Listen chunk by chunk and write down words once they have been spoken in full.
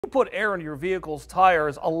You put air into your vehicle's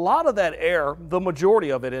tires, a lot of that air, the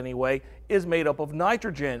majority of it anyway, is made up of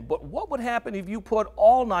nitrogen. But what would happen if you put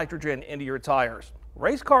all nitrogen into your tires?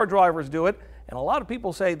 Race car drivers do it, and a lot of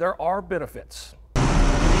people say there are benefits.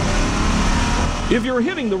 If you're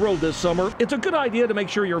hitting the road this summer, it's a good idea to make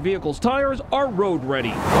sure your vehicle's tires are road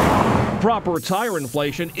ready. Proper tire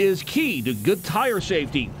inflation is key to good tire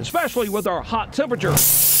safety, especially with our hot temperature.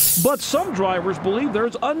 But some drivers believe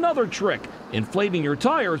there's another trick, inflating your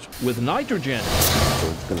tires with nitrogen. So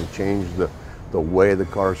it's going to change the way the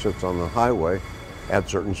car sits on the highway at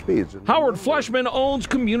certain speeds. Howard Fleshman owns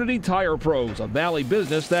Community Tire Pros, a Valley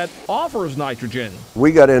business that offers nitrogen.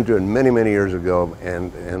 We got into it many, many years ago,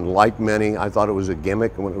 and like many, I thought it was a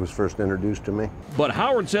gimmick when it was first introduced to me. But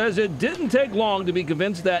Howard says it didn't take long to be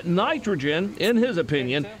convinced that nitrogen, in his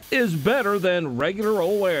opinion, is better than regular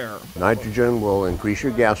old air. Nitrogen will increase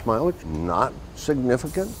your gas mileage, not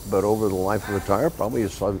significant, but over the life of a tire, probably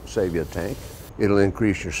save you a tank. It'll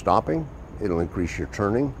increase your stopping. It'll increase your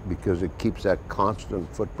turning because it keeps that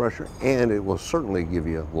constant foot pressure, and it will certainly give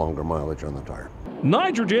you longer mileage on the tire.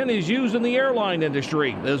 Nitrogen is used in the airline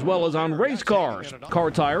industry as well as on race cars. Car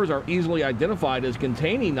tires are easily identified as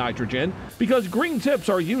containing nitrogen because green tips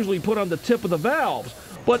are usually put on the tip of the valves.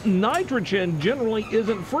 But nitrogen generally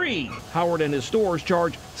isn't free. Howard and his stores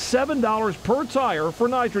charge $7 per tire for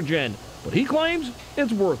nitrogen, but he claims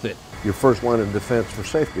it's worth it. Your first line of defense for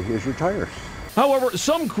safety is your tires. However,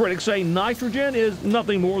 some critics say nitrogen is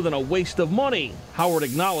nothing more than a waste of money. Howard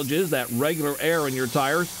acknowledges that regular air in your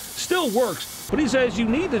tires still works, but he says you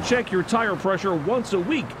need to check your tire pressure once a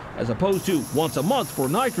week as opposed to once a month for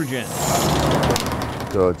nitrogen.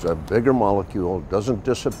 So it's a bigger molecule, doesn't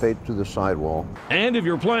dissipate to the sidewall. And if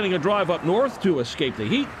you're planning a drive up north to escape the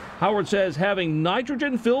heat, Howard says having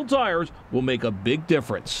nitrogen-filled tires will make a big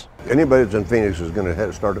difference. Anybody that's in Phoenix is going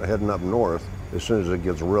to start heading up north as soon as it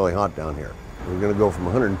gets really hot down here. We're going to go from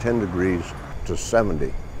 110 degrees to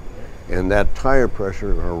 70. And that tire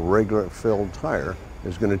pressure, a regular filled tire,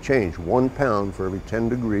 is going to change 1 pound for every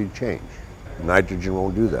 10-degree change. Nitrogen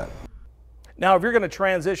won't do that. Now, if you're going to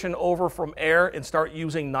transition over from air and start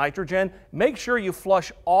using nitrogen, make sure you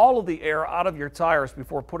flush all of the air out of your tires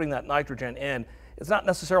before putting that nitrogen in. It's not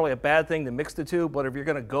necessarily a bad thing to mix the two, but if you're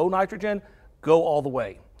going to go nitrogen, go all the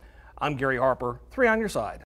way. I'm Gary Harper, 3 on your side.